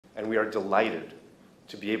and we are delighted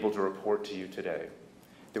to be able to report to you today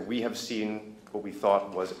that we have seen what we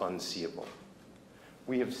thought was unseeable.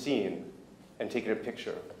 We have seen and taken a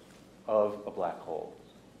picture of a black hole.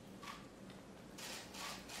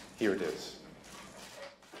 Here it is.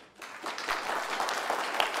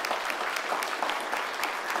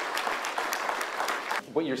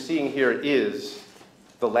 What you're seeing here is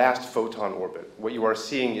the last photon orbit. What you are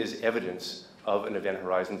seeing is evidence of an event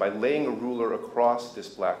horizon. By laying a ruler across this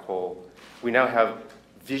black hole, we now have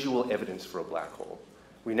visual evidence for a black hole.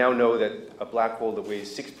 We now know that a black hole that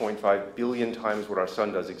weighs 6.5 billion times what our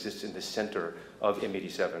sun does exists in the center of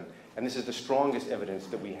M87. And this is the strongest evidence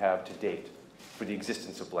that we have to date for the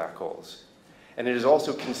existence of black holes. And it is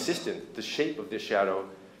also consistent, the shape of this shadow,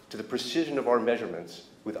 to the precision of our measurements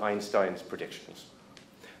with Einstein's predictions.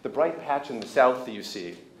 The bright patch in the south that you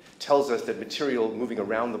see tells us that material moving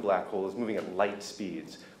around the black hole is moving at light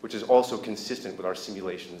speeds, which is also consistent with our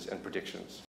simulations and predictions.